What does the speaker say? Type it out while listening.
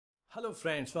Hello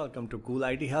friends, welcome to Cool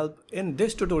IT Help. In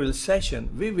this tutorial session,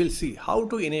 we will see how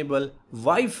to enable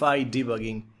Wi-Fi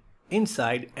debugging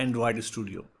inside Android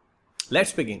Studio.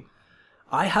 Let's begin.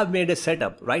 I have made a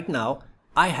setup. Right now,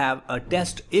 I have a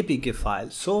test APK file.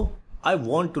 So I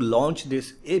want to launch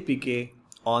this APK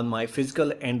on my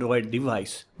physical Android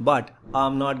device, but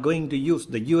I'm not going to use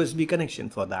the USB connection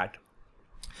for that.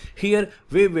 Here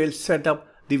we will set up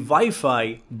the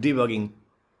Wi-Fi debugging.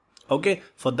 Okay,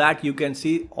 for that you can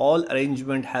see all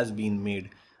arrangement has been made.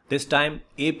 This time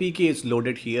APK is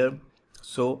loaded here.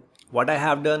 So what I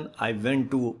have done, I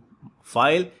went to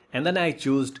file and then I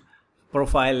chose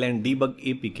profile and debug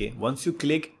APK. Once you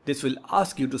click, this will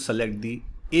ask you to select the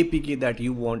APK that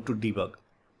you want to debug.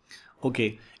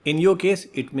 Okay, in your case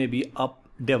it may be a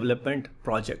development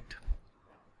project.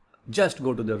 Just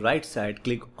go to the right side,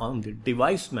 click on the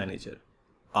device manager.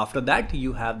 After that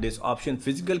you have this option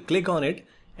physical, click on it.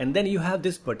 And then you have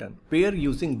this button, pair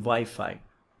using Wi-Fi.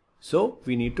 So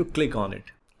we need to click on it.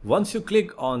 Once you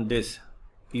click on this,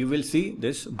 you will see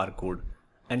this barcode.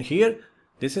 And here,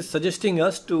 this is suggesting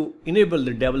us to enable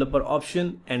the developer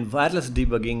option and wireless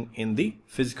debugging in the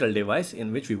physical device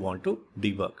in which we want to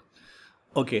debug.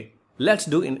 Okay, let's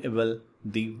do enable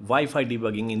the Wi-Fi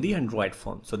debugging in the Android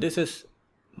phone. So this is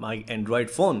my Android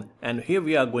phone and here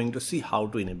we are going to see how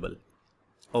to enable.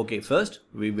 Okay, first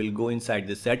we will go inside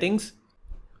the settings.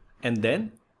 And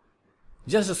then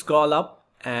just scroll up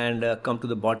and come to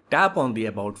the bottom, tap on the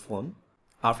about phone.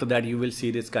 After that you will see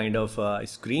this kind of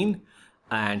screen,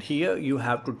 and here you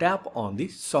have to tap on the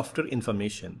software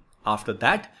information. After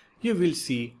that you will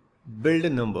see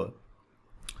build number.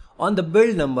 On the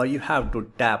build number you have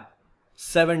to tap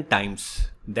 7 times.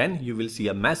 Then you will see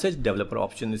a message developer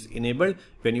option is enabled.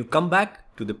 When you come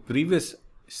back to the previous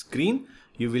screen,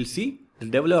 you will see the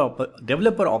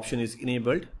developer option is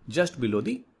enabled just below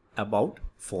the about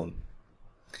phone.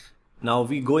 Now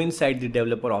we go inside the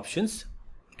developer options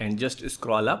and just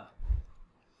scroll up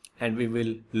and we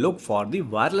will look for the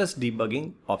wireless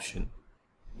debugging option.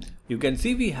 You can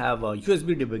see we have a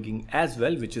USB debugging as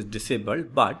well, which is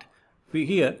disabled, but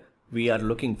we are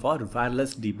looking for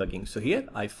wireless debugging. So here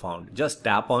I found, just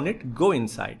tap on it, go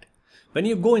inside. When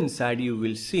you go inside you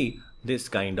will see this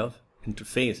kind of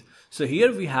interface. So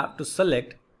here we have to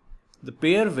select the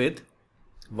pair with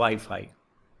Wi-Fi.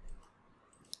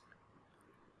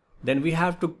 Then we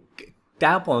have to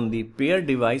tap on the pair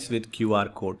device with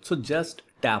QR code. So just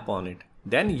tap on it.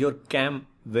 Then your cam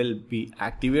will be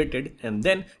activated and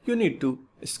then you need to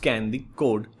scan the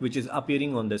code which is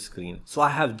appearing on the screen. So I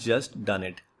have just done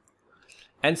it.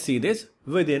 And see this,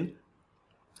 within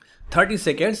 30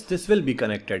 seconds this will be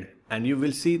connected and you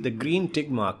will see the green tick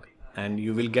mark and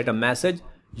you will get a message,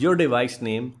 your device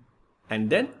name, and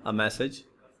then a message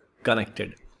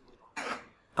connected.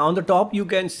 On the top you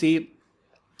can see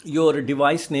your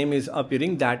device name is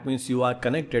appearing. That means you are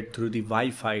connected through the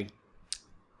Wi-Fi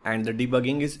and the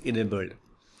debugging is enabled.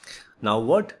 Now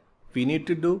what we need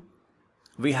to do,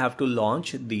 we have to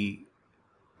launch the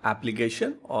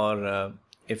application, or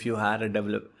if you had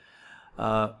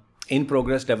a in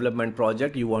progress development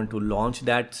project, you want to launch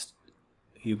that,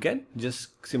 you can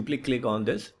just simply click on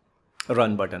this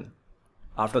run button.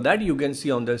 After that you can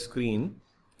see on the screen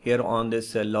here on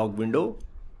this log window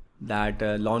that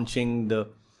launching the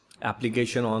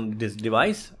application on this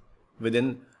device.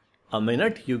 Within a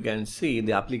minute you can see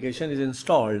the application is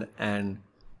installed and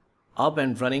up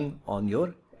and running on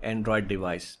your Android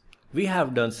device. We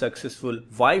have done successful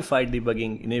Wi-Fi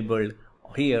debugging enabled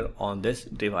here on this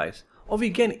device, or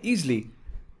we can easily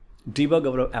debug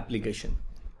our application.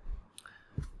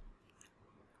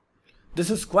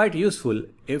 This is quite useful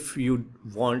if you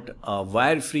want a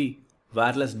wire-free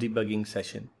wireless debugging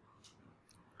session.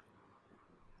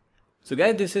 So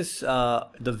guys, this is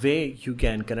the way you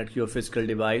can connect your physical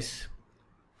device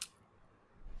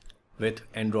with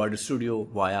Android Studio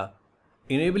via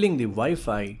enabling the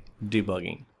Wi-Fi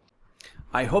debugging.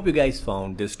 I hope you guys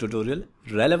found this tutorial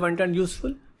relevant and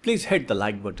useful. Please hit the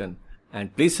like button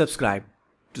and please subscribe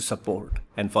to support.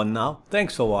 And for now,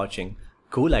 thanks for watching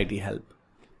Cool IT Help.